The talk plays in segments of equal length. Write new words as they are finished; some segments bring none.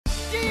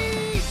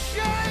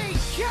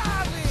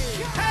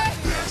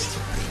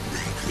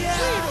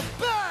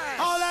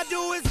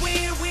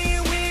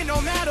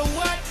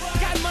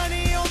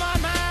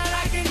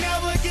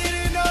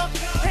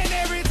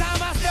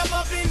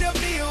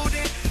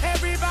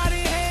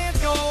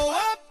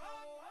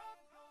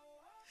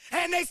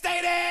And they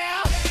stay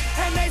there,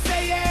 and they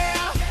say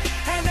yeah,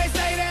 and they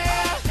stay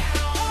there.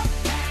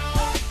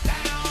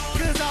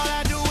 Cause all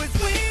I do is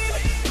win,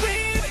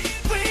 win,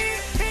 win.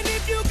 And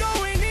if you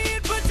going in,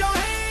 put your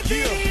hands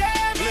in the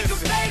air, make them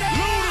stay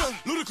there.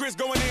 Ludacris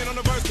going in on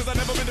the verse, cause I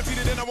never been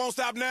defeated and I won't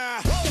stop now.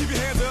 Keep your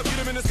hands up, get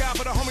them in the sky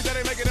for the homies that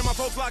ain't making it, my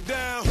folks locked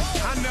down.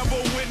 I never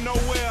went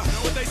nowhere,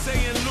 but they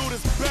saying Luda's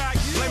back.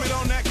 Blame it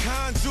on that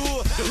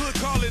contour, the hood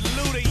call it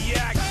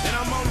Luda-yak. And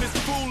I'm on this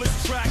foolish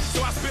track,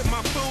 so I spit my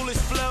foolish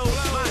flow.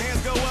 My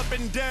hands go up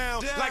and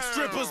down, like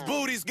strippers'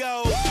 booties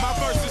go. My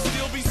verses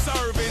still be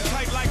serving,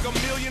 tight like a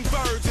million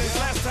virgins.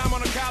 Last time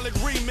on a Khaled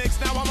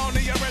remix, now I'm on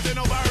the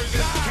original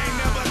version. Can't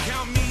never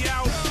count me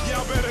out,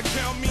 y'all better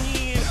count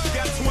me in.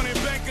 Got 20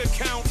 bank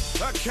accounts,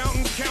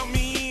 accountants count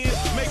me in.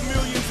 Make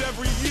millions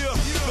every year,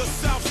 the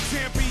South's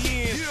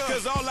champion.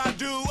 Cause all I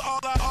do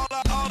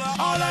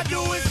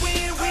is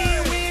win,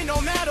 win, win,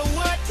 no matter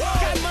what.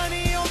 Got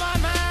money on my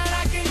mind,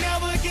 I can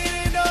never get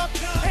it up.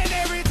 And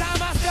every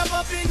time I step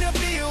up in the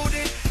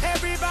building,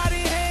 everybody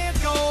hands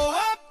go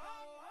up.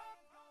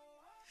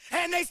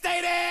 And they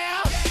stay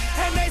there,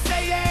 and they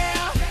say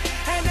yeah,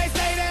 and they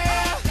stay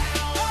there.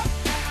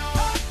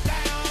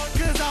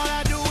 Cause all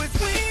I do is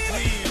win,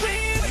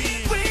 win,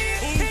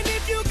 win. And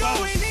if you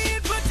going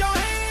in, put your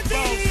hands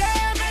in the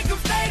air, make them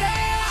stay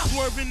there.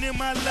 Swerving in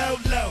my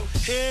low,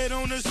 head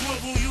on the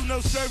swivel, you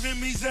know serving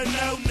me's a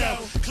no-no.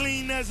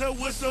 Clean as a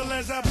whistle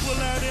as I pull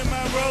out in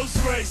my Rolls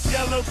Royce.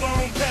 Yellow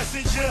bone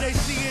passenger, they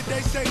see it,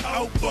 they say,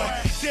 oh boy.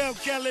 Tell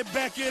Khaled,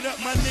 back it up,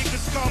 my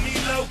niggas call me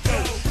loco.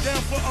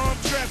 Down for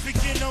armed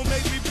trafficking, don't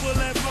make me pull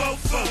that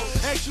fofo.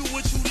 Ask you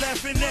what you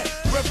laughing at,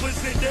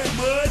 represent that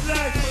mud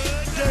life.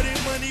 Dirty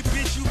money,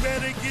 bitch, you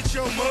better get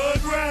your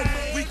mud right.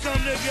 We come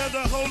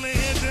together holding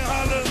hands and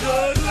holler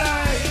Bud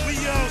Light. We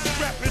all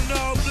strapping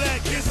all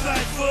black, it's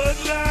like Bud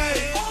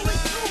Light. All we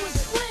do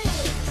is win.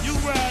 You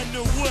riding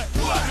or what?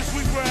 Cause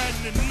we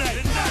riding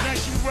tonight. Now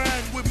you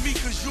riding with me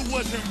cause you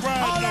wasn't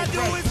riding. All I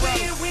do is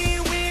win,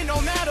 win, win,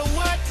 no matter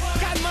what.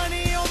 Got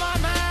money on my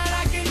mind,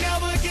 I can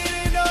never get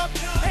it up.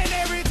 And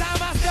every time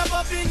I step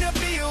up in the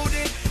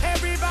building,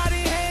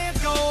 everybody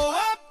hands go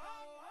up.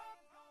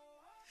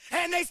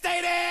 And they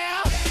stay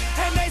there,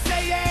 and they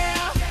say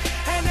yeah,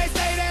 and they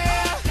stay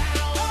there.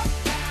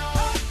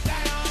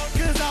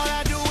 Cause all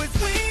I do is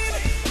win,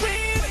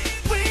 win,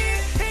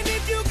 win. And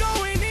if you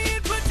going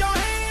in, put your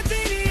hands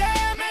in the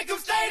air, make them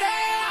stay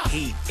there.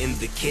 Heat in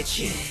the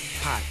kitchen,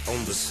 pot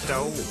on the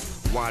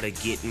stove, water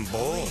getting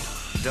boiled,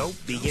 dope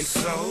being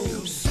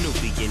sold,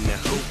 Snoopy in the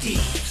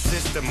hookie,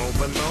 system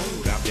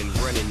overload. I've been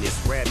running this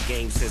rap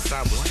game since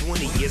I was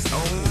 20 years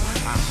old.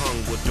 I hung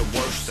with the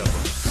worst of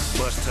them,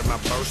 bust till I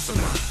burst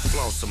them up,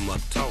 floss them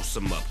up, toss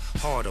them up,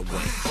 harder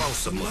way,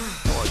 close them up.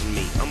 Pardon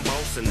me, I'm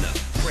bossing up,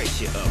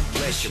 pressure up,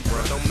 bless you,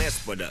 bro, don't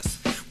mess with us.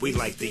 We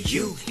like the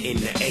U in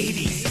the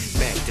 80s.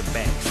 Back to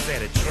back,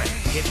 set a track,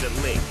 hit the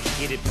lick,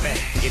 get it back,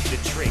 get the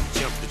trick,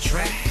 jump the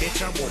track.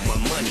 Bitch, I want my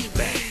money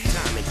back.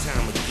 Time and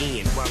time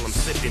again, while I'm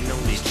sipping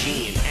on this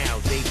gin. Al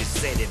Davis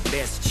said it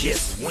best,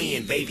 just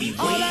win, baby, win.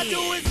 All I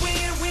do is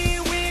win,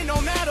 win, win, no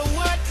matter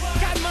what.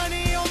 Got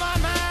money